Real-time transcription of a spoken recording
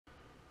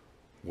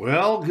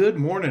Well, good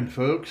morning,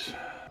 folks.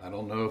 I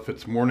don't know if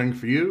it's morning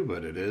for you,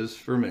 but it is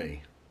for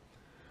me.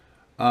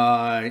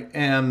 I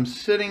am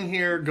sitting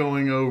here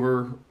going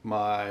over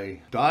my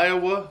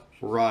DAIWA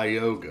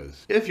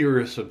Ryogas. If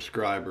you're a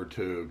subscriber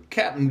to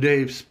Captain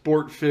Dave's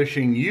Sport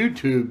Fishing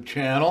YouTube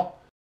channel,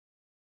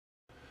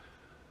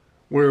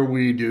 where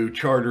we do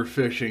charter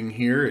fishing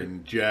here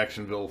in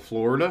Jacksonville,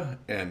 Florida,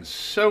 and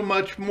so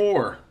much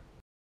more,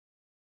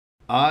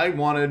 I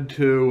wanted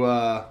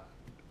to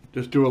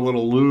just do a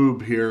little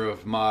lube here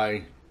of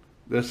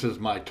this is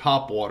my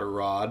topwater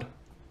rod.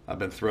 I've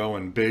been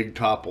throwing big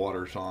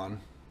topwaters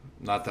on.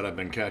 Not that I've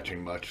been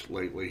catching much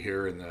lately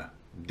here in the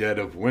dead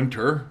of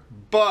winter,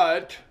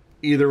 but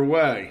either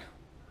way,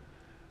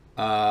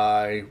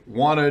 I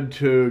wanted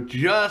to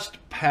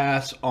just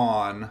pass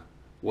on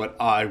what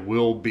I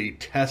will be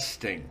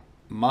testing.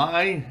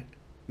 My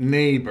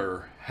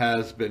neighbor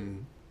has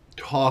been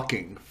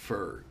talking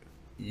for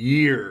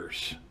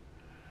years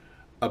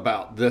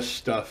about this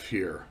stuff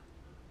here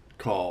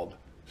called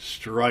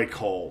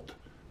STRIKEHOLD,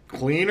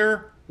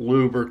 cleaner,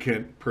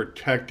 lubricant,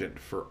 protectant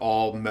for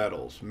all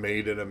metals,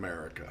 made in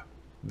America.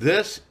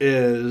 This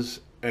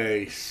is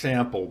a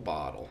sample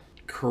bottle,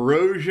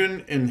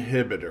 corrosion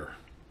inhibitor.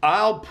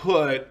 I'll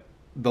put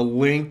the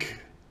link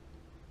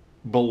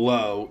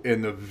below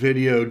in the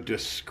video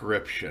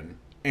description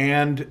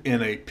and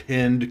in a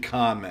pinned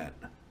comment.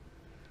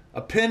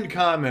 A pinned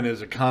comment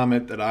is a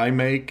comment that I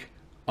make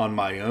on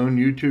my own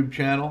YouTube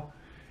channel,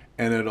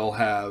 and it'll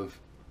have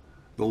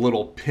the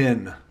little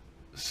pin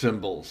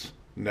symbols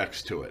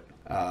next to it.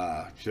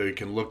 So you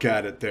can look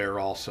at it there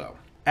also.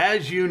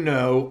 As you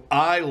know,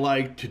 I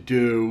like to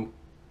do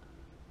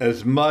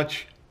as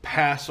much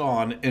pass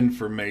on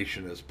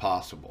information as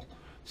possible.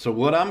 So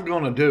what I'm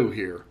going to do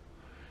here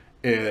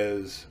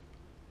is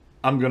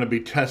I'm going to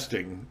be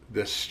testing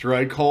this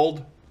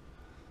STRIKEHOLD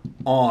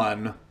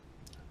on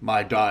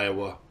my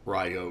DAIWA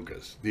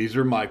Ryogas. These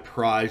are my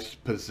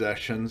prized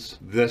possessions.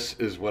 This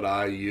is what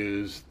I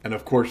use, and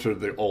of course they're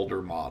the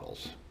older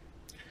models.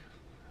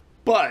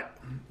 But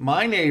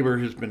my neighbor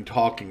has been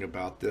talking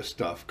about this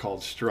stuff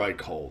called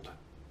STRIKEHOLD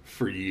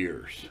for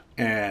years,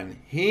 and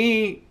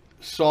he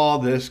saw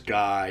this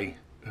guy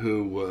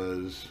who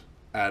was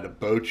at a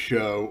boat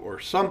show or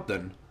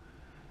something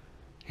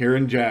here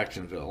in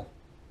Jacksonville,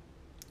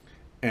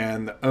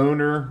 and the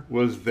owner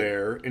was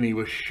there and he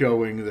was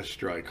showing the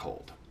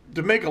STRIKEHOLD.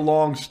 To make a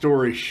long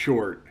story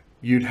short,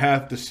 you'd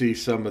have to see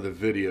some of the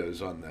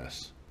videos on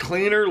this.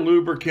 Cleaner,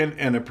 lubricant,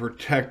 and a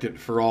protectant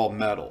for all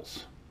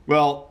metals.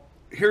 Well,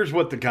 here's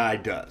what the guy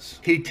does.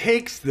 He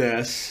takes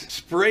this,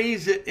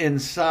 sprays it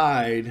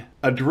inside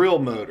a drill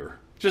motor.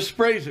 Just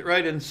sprays it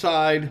right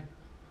inside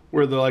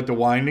where the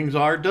windings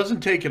are.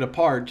 Doesn't take it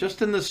apart,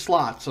 just in the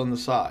slots on the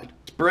side.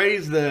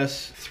 Sprays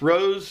this,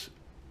 throws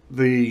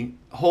the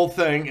whole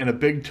thing in a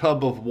big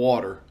tub of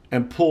water,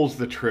 and pulls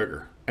the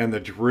trigger. And the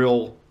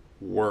drill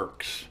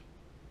works.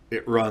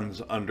 It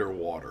runs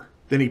underwater.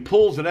 Then he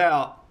pulls it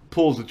out,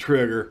 pulls the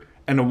trigger,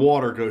 and the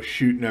water goes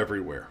shooting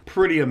everywhere.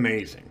 Pretty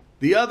amazing.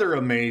 The other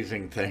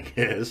amazing thing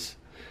is,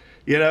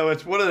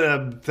 it's one of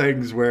them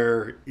things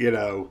where,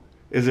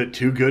 is it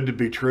too good to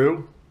be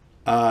true?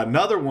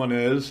 Another one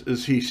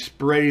is he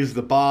sprays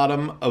the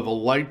bottom of a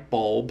light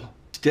bulb,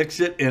 sticks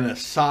it in a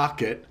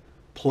socket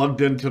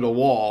plugged into the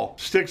wall,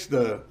 sticks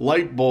the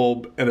light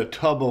bulb in a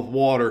tub of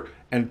water,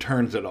 and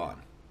turns it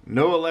on.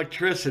 No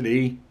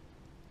electricity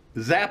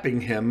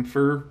zapping him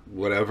for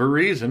whatever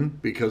reason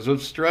because of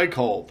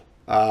STRIKEHOLD.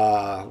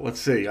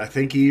 Let's see, I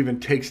think he even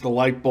takes the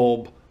light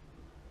bulb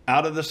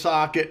out of the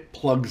socket,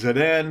 plugs it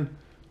in,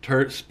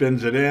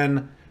 spins it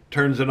in,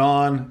 turns it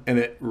on, and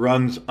it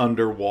runs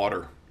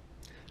underwater.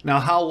 Now,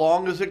 how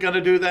long is it going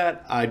to do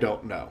that? I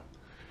don't know.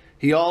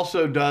 He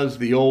also does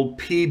the old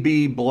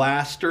PB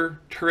blaster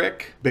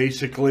trick,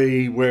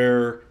 basically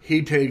where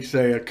he takes,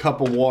 say, a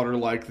cup of water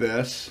like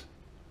this,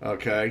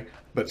 okay,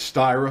 but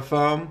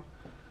styrofoam,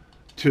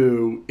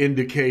 to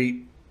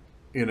indicate,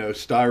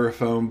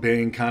 styrofoam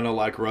being kind of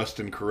like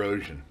rust and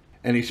corrosion.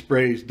 And he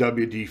sprays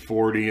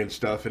WD-40 and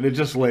stuff, and it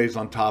just lays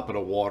on top of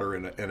the water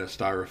in a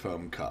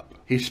styrofoam cup.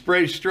 He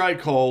sprays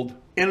STRIKEHOLD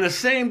in the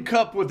same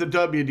cup with the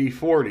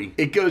WD-40.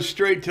 It goes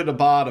straight to the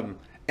bottom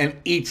and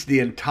eats the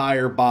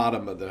entire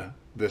bottom of the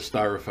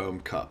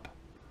styrofoam cup.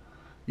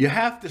 You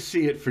have to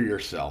see it for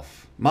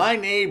yourself. My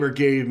neighbor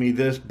gave me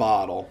this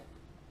bottle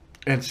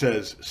and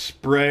says,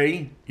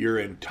 spray your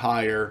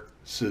entire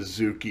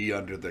Suzuki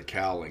under the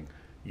cowling.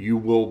 You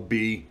will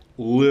be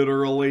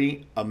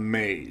literally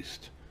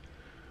amazed.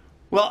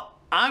 Well,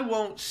 I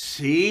won't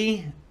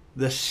see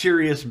the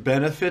serious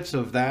benefits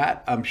of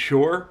that, I'm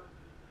sure.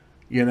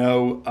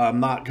 I'm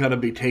not going to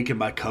be taking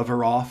my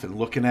cover off and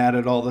looking at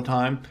it all the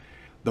time.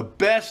 The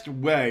best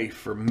way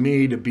for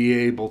me to be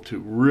able to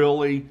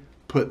really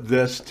put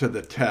this to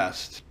the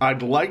test,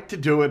 I'd like to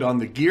do it on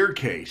the gear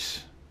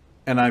case,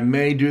 and I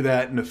may do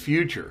that in the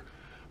future.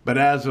 But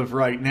as of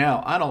right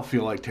now, I don't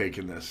feel like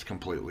taking this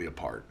completely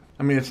apart.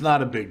 I mean, it's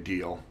not a big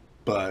deal,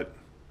 but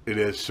it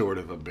is sort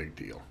of a big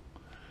deal.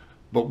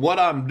 But what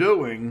I'm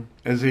doing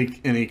is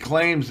he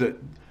claims that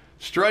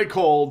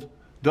STRIKEHOLD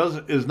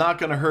is not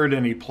going to hurt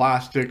any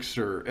plastics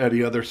or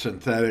any other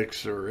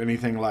synthetics or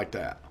anything like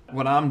that.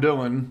 What I'm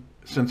doing,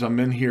 since I'm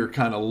in here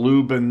kind of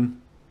lubing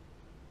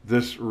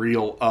this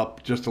reel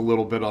up just a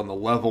little bit on the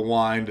level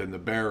wind and the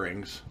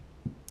bearings.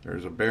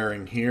 There's a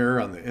bearing here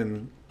on the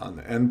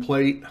end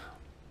plate.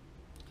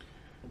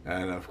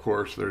 And of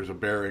course there's a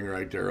bearing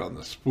right there on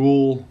the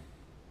spool.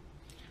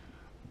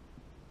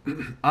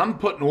 I'm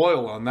putting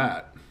oil on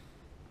that.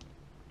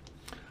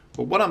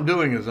 But what I'm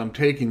doing is I'm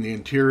taking the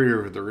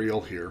interior of the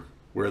reel here,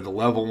 where the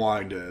level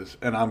wind is,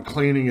 and I'm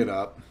cleaning it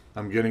up.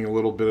 I'm getting a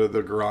little bit of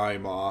the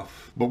grime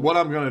off. But what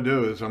I'm going to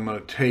do is I'm going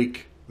to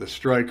take the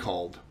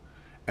STRIKEHOLD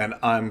and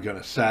I'm going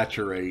to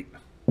saturate,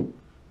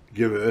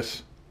 give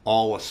this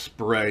all a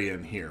spray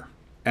in here.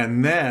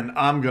 And then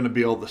I'm going to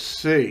be able to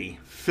see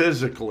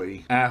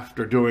physically,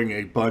 after doing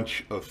a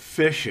bunch of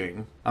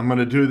fishing, I'm going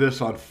to do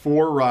this on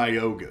 4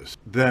 ryogas.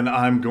 Then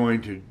I'm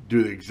going to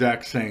do the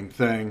exact same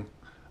thing.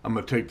 I'm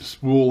going to take the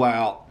spool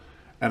out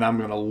and I'm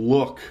going to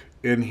look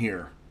in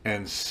here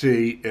and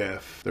see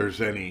if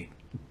there's any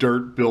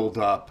dirt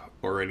buildup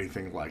or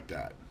anything like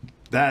that.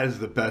 That is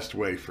the best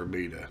way for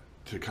me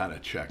to kind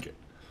of check it.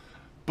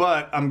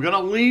 But I'm going to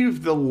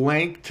leave the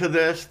link to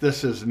this.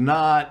 This is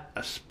not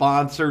a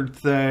sponsored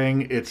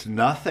thing. It's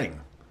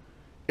nothing.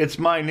 It's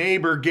my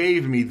neighbor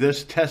gave me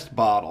this test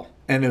bottle.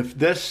 And if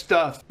this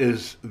stuff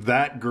is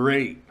that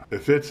great,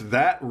 if it's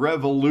that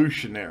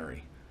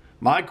revolutionary,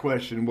 my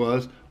question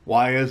was,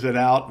 why is it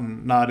out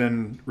and not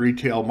in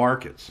retail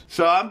markets?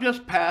 So I'm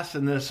just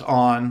passing this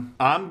on.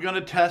 I'm going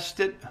to test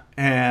it,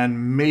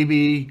 and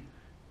maybe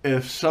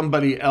if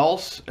somebody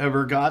else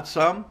ever got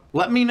some,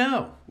 let me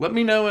know. Let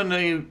me know in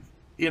the,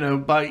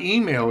 by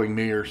emailing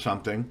me or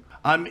something.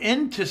 I'm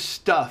into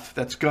stuff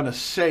that's going to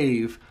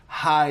save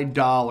high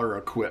dollar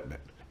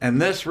equipment. And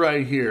this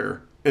right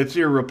here, it's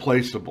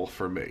irreplaceable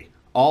for me.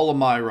 All of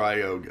my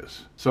ryogas.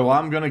 So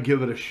I'm going to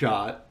give it a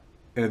shot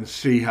and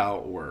see how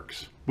it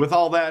works. With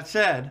all that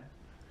said,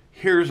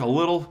 here's a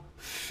little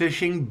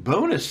fishing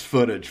bonus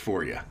footage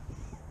for you.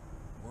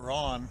 We're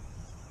on.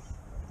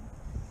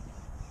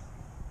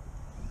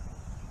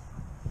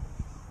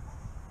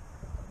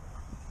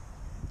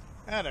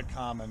 At a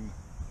common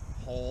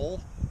hole.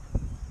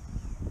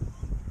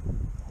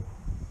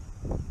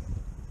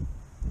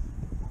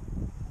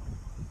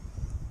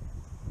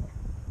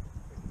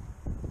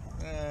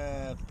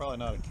 It's probably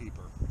not a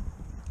keeper.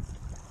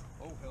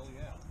 Oh, hell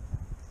yeah.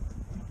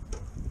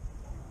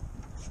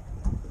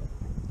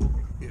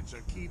 It's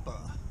a keeper.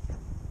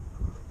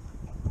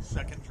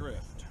 Second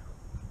drift.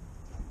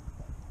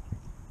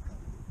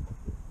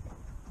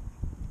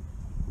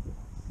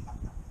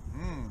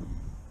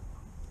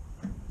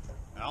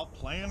 Out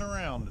playing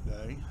around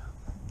today.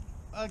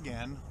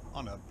 Again,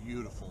 on a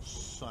beautiful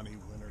sunny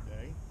winter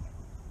day.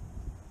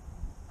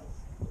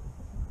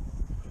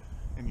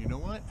 And you know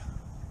what?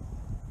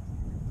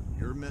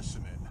 You're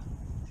missing it.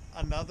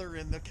 Another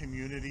in the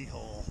community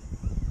hole.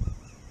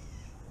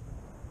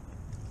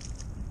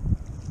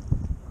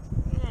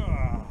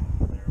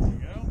 There we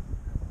go.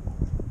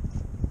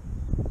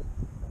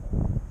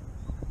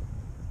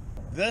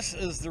 This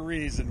is the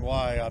reason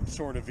why I'm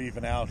sort of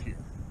even out here.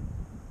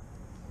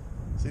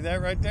 See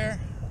that right there?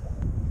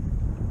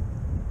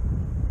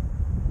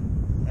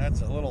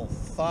 That's a little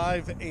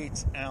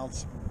 5/8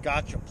 ounce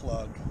gotcha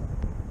plug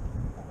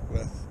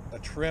with a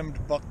trimmed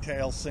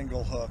bucktail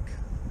single hook.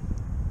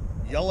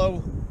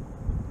 Yellow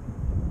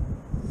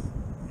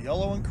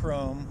and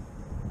chrome.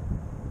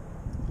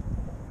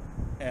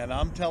 And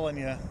I'm telling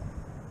you,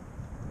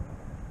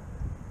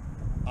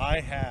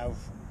 I have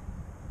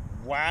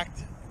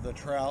whacked the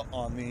trout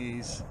on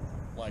these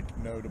like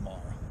no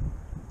tomorrow.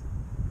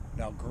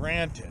 Now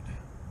granted,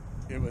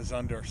 it was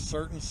under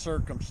certain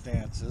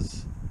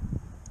circumstances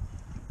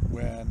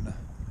when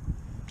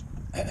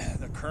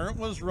the current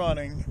was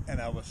running and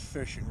I was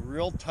fishing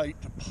real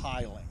tight to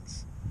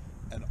pilings,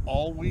 and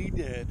all we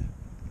did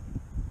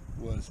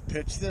was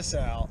pitch this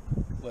out,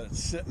 let it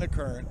sit in the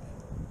current,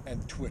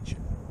 and twitch it.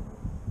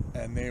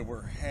 And they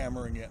were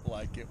hammering it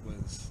like it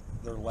was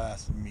their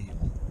last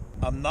meal.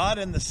 I'm not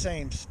in the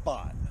same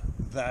spot.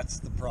 That's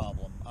the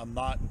problem. I'm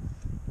not.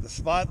 The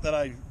spot that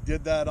I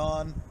did that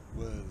on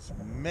was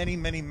many,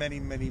 many, many,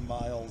 many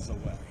miles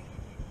away.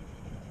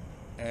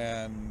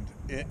 And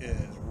it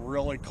is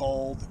really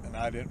cold, and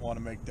I didn't want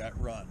to make that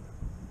run.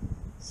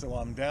 So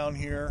I'm down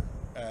here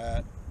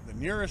at the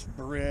nearest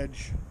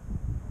bridge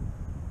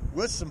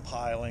with some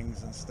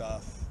pilings and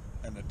stuff,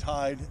 and the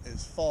tide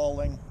is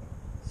falling,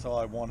 so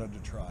I wanted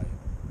to try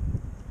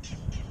it.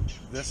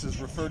 This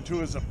is referred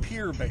to as a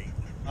pier bait.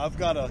 I've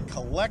got a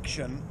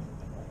collection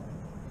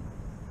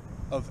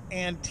of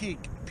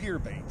antique pier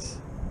baits.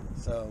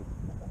 So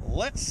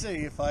let's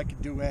see if I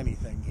can do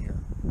anything here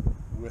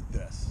with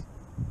this.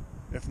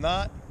 If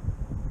not,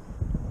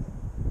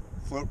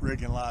 float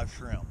rig and live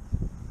shrimp.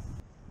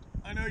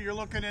 I know you're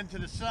looking into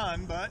the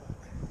sun, but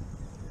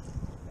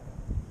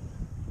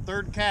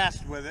third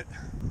cast with it.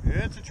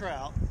 It's a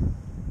trout.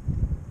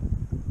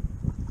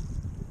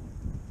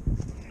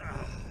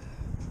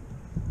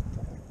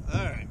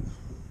 All right.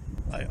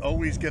 I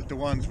always get the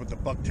ones with the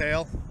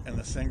bucktail and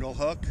the single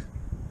hook,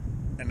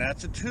 and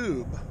that's a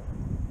tube,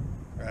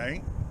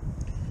 right?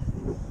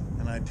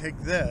 And I take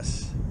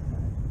this,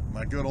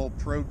 my good old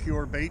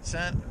ProCure bait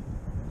scent.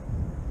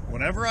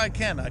 Whenever I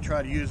can, I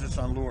try to use this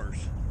on lures,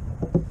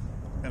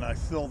 and I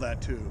fill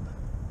that tube.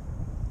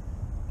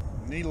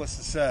 Needless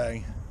to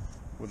say,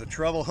 with a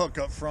treble hook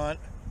up front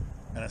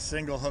and a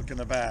single hook in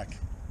the back,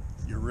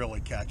 you're really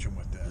catching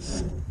with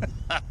this.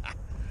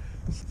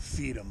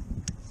 Feed them.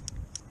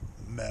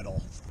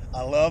 Metal.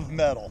 I love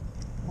metal.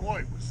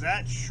 Boy, was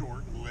that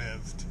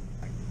short-lived.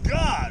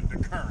 God,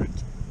 the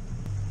current.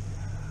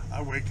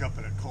 I wake up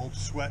in a cold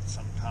sweat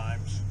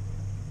sometimes,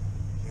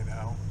 you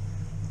know,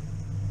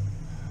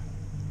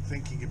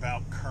 thinking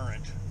about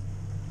current.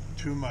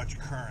 Too much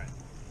current.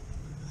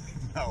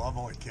 No, I'm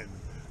only kidding.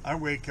 I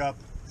wake up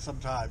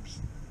sometimes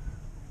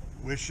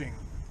wishing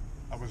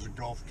I was a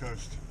Gulf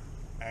Coast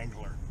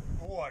angler.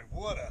 Boy,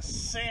 what a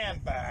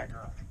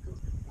sandbagger.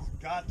 It's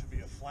got to be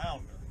a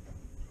flounder.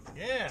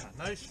 Yeah,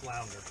 nice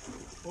flounder.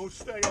 Oh,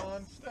 stay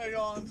on, stay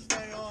on,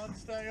 stay on,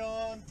 stay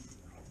on.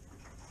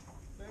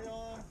 Stay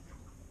on.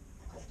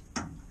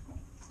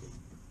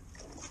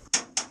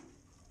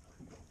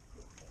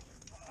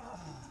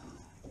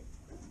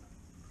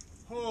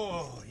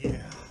 Oh,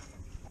 yeah.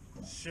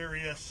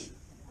 Serious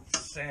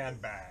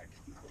sandbag.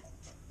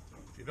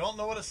 If you don't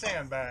know what a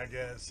sandbag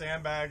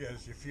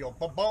is you feel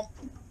bump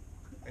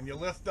and you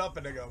lift up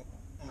and they go,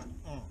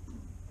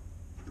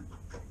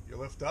 You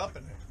lift up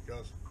and it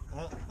goes,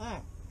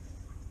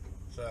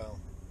 So,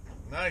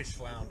 nice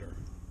flounder.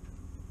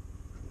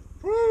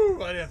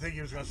 Woo! I didn't think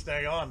he was going to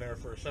stay on there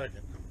for a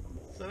second.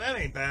 So that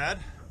ain't bad.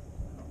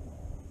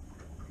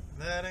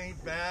 That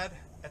ain't bad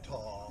at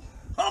all.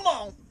 Come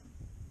on!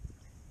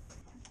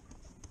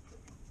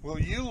 Will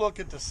you look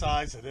at the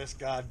size of this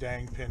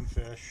goddamn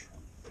pinfish?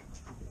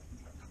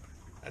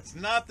 That's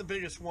not the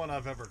biggest one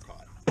I've ever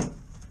caught.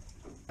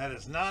 That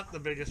is not the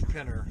biggest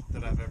pinner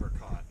that I've ever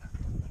caught.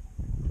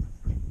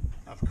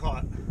 I've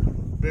caught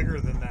bigger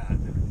than that.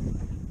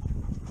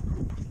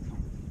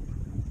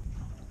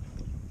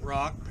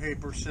 Rock,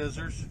 paper,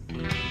 scissors.